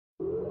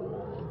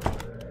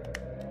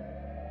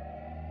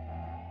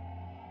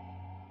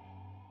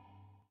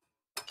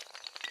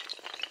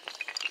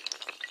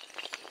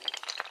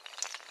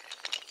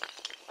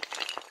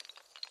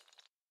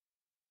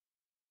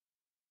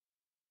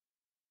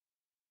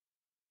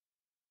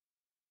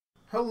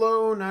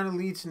Hello,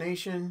 Non-Elites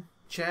Nation.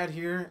 Chad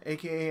here,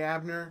 aka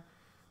Abner,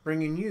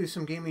 bringing you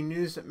some gaming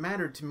news that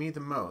mattered to me the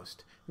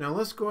most. Now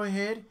let's go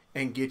ahead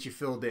and get you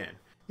filled in.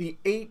 The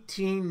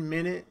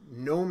 18-minute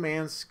No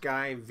Man's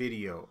Sky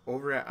video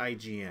over at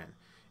IGN.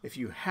 If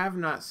you have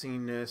not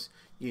seen this,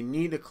 you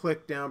need to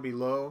click down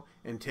below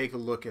and take a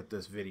look at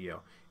this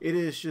video. It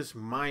is just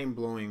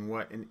mind-blowing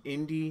what an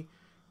indie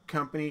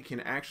company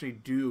can actually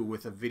do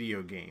with a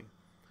video game.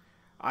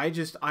 I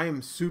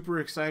am super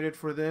excited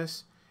for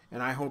this,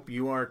 and I hope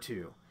you are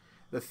too.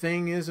 The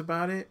thing is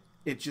about it,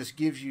 it just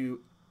gives you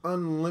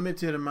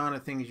unlimited amount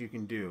of things you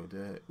can do.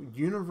 The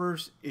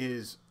universe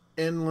is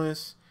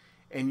endless,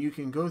 and you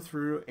can go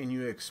through and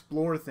you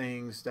explore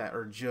things that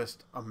are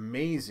just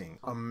amazing.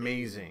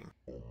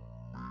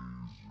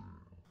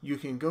 You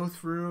can go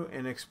through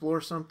and explore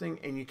something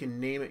and you can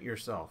name it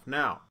yourself.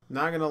 Now,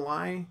 not gonna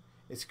lie,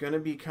 it's gonna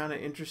be kind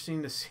of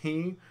interesting to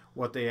see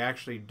what they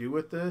actually do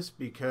with this,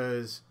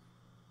 because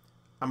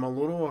I'm a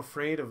little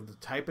afraid of the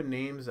type of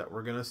names that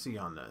we're gonna see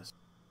on this.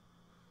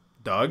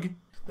 Doug?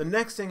 The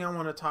next thing I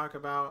want to talk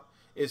about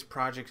is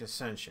Project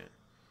Ascension.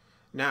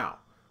 Now,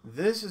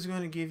 this is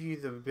going to give you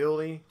the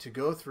ability to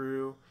go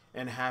through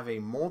and have a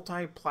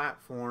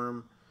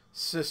multi-platform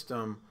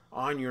system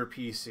on your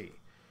PC.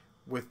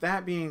 With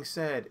that being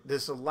said,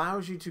 this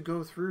allows you to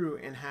go through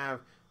and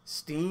have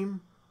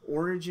Steam,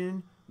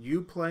 Origin,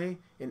 Uplay,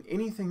 and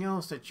anything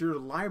else that your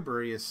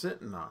library is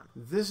sitting on.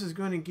 This is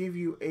going to give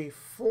you a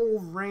full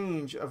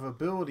range of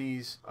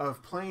abilities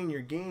of playing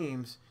your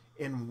games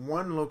in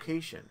one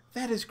location.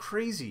 That is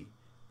crazy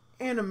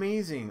and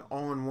amazing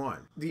all in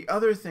one. The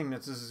other thing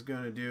that this is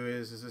going to do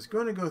is it's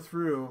going to go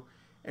through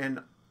and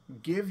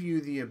give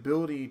you the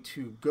ability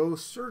to go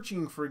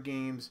searching for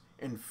games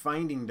and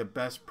finding the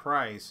best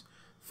price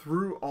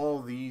through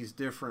all these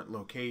different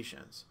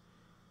locations.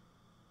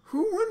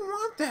 Who wouldn't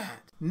want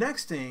that?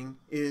 Next thing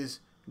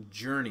is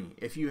Journey.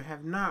 If you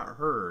have not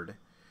heard,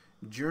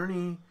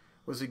 Journey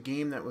was a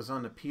game that was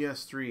on the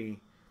PS3,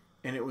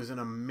 and it was an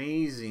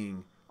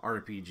amazing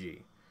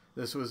RPG.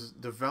 This was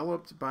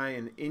developed by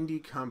an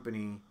indie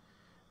company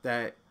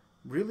that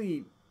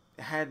really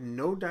had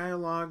no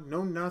dialogue,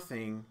 no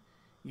nothing.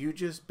 You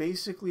just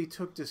basically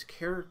took this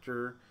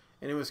character,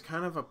 and it was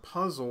kind of a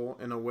puzzle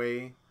in a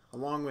way,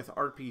 along with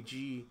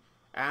RPG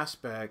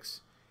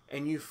aspects,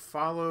 and you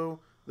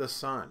follow the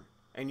sun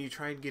and you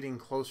tried getting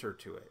closer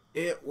to it.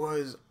 It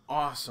was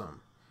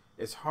awesome.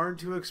 It's hard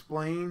to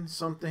explain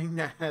something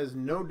that has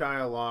no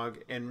dialogue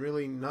and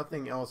really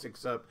nothing else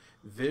except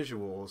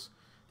visuals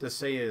to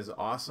say it is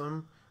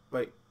awesome,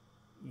 but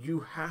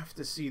you have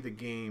to see the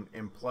game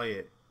and play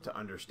it to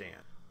understand.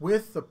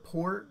 With the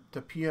port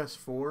to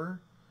PS4,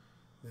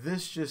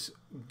 this just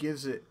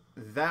gives it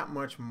that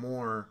much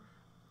more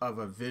of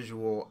a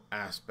visual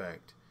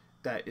aspect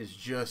that is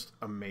just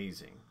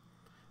amazing.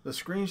 The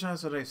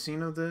screenshots that I've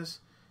seen of this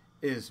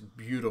is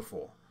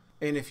beautiful,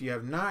 and if you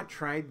have not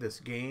tried this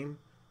game,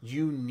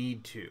 you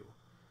need to.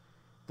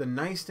 The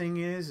nice thing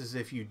is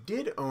if you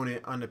did own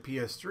it on the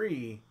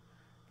PS3,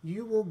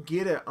 you will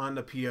get it on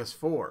the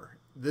PS4.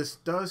 This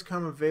does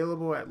come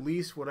available, at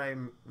least what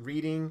I'm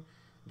reading,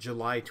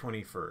 July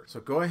 21st. So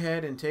go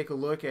ahead and take a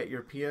look at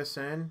your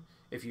PSN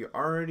if you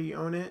already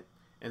own it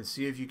and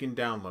see if you can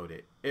download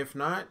it. If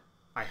not,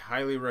 I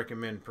highly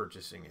recommend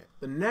purchasing it.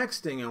 The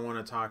next thing I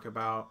want to talk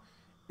about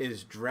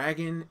is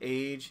Dragon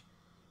Age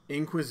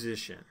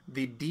Inquisition.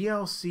 The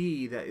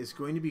DLC that is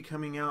going to be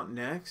coming out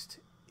next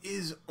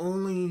is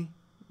only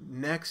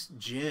next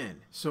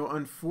gen. So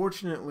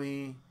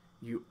unfortunately,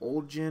 you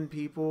old gen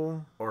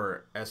people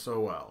are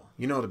SOL.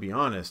 You know, to be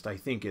honest, I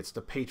think it's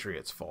the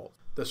Patriots' fault.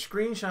 The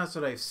screenshots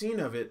that I've seen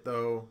of it,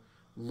 though,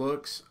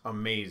 looks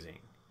amazing.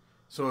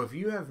 So if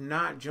you have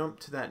not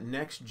jumped to that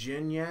next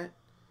gen yet,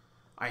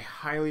 I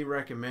highly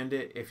recommend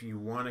it if you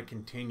want to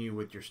continue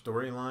with your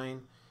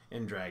storyline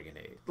in Dragon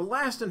Age. The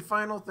last and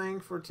final thing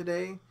for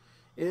today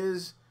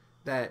is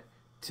that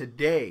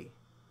today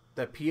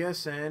the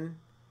PSN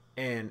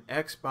and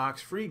Xbox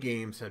free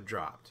games have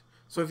dropped.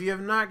 So if you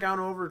have not gone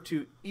over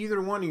to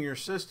either one of your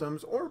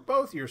systems or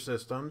both your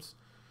systems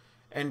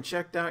and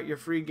checked out your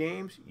free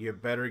games, you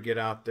better get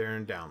out there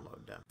and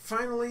download them.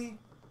 Finally,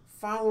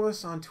 follow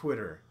us on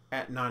Twitter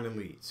at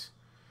Non-Elites.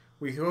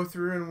 We go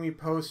through and we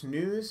post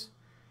news,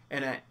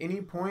 and at any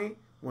point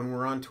when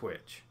we're on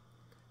Twitch.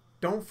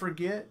 Don't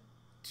forget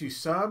to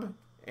sub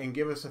and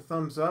give us a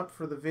thumbs up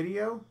for the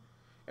video.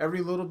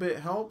 Every little bit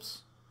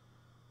helps.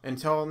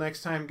 Until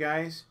next time,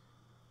 guys,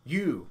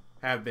 you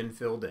have been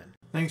filled in.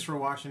 Thanks for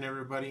watching,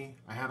 everybody.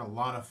 I had a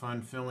lot of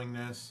fun filming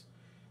this.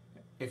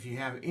 If you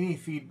have any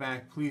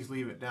feedback, please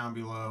leave it down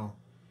below.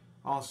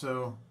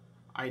 Also,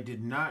 I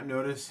did not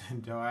notice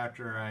until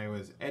after I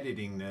was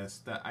editing this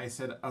that I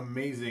said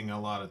amazing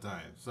a lot of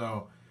times.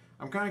 So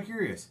I'm kind of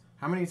curious.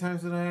 How many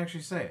times did I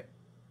actually say it?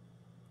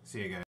 See you guys.